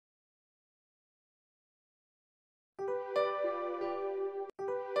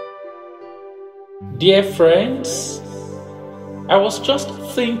Dear friends, I was just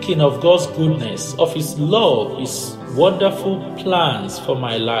thinking of God's goodness, of His love, His wonderful plans for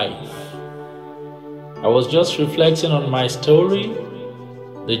my life. I was just reflecting on my story,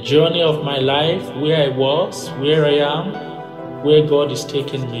 the journey of my life, where I was, where I am, where God is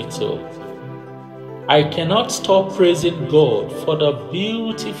taking me to. I cannot stop praising God for the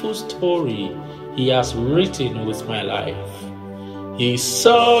beautiful story He has written with my life. He is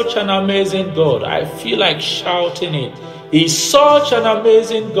such an amazing God. I feel like shouting it. He is such an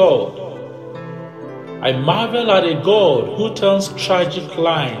amazing God. I marvel at a God who turns tragic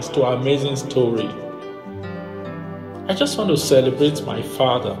lines to amazing story. I just want to celebrate my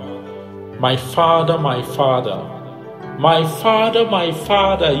Father. My Father, my Father. My Father, my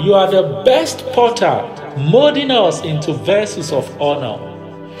Father, you are the best potter, molding us into vessels of honor.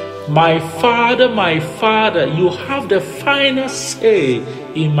 My Father, you have the final say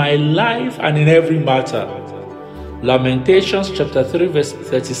in my life and in every matter. Lamentations chapter 3 verse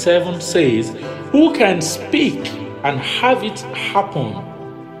 37 says, "Who can speak and have it happen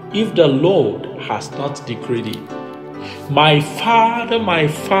if the Lord has not decreed it?" My Father,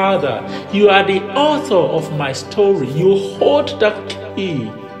 you are the author of my story. You hold the key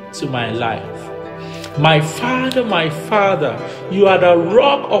to my life. My Father, you are the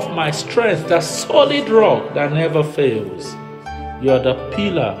rock of my strength, the solid rock that never fails. You are the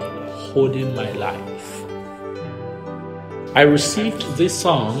pillar holding my life. I received this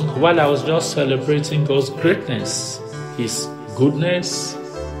song while I was just celebrating God's greatness, His goodness,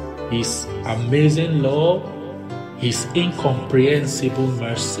 His amazing love, His incomprehensible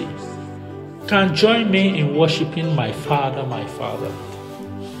mercy. Can join me in worshiping my Father, my Father.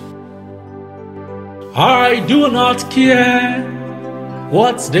 I do not care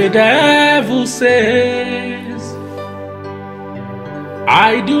what the devil says.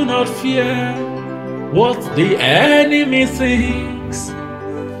 I do not fear what the enemy thinks.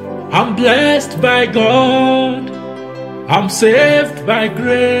 I'm blessed by God. I'm saved by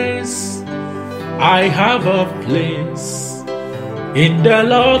grace. I have a place in the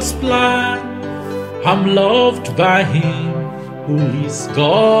Lord's plan. I'm loved by Him who is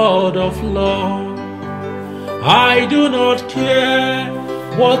God of love. I do not care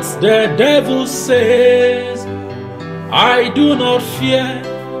what the devil says. I do not fear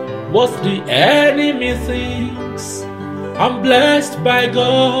what the enemy thinks. I'm blessed by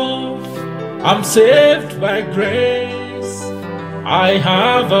God. I'm saved by grace. I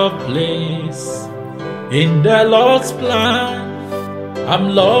have a place in the Lord's plan. I'm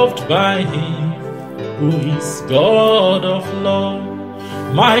loved by Him who is God of love.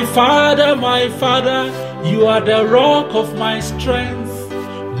 My Father, you are the rock of my strength.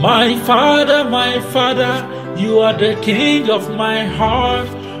 My Father, you are the King of my heart.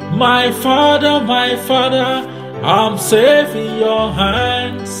 My Father, I'm safe in your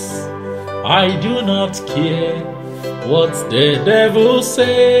hands. I do not care what the devil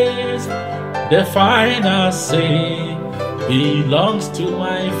says. The final say belongs to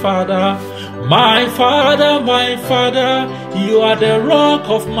my Father. My Father, you are the rock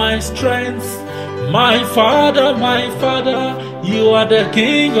of my strength. My Father, you are the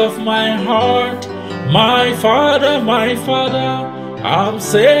King of my heart. My Father, I'm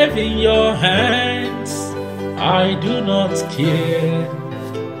safe in your hands. I do not care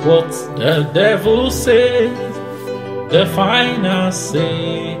what the devil says. The final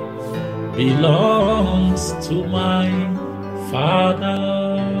say belongs to my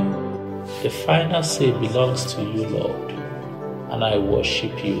Father. The final say belongs to you, Lord, and I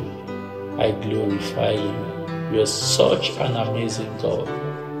worship you. I glorify you. You are such an amazing God.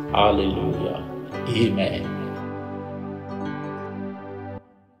 Hallelujah. Amen.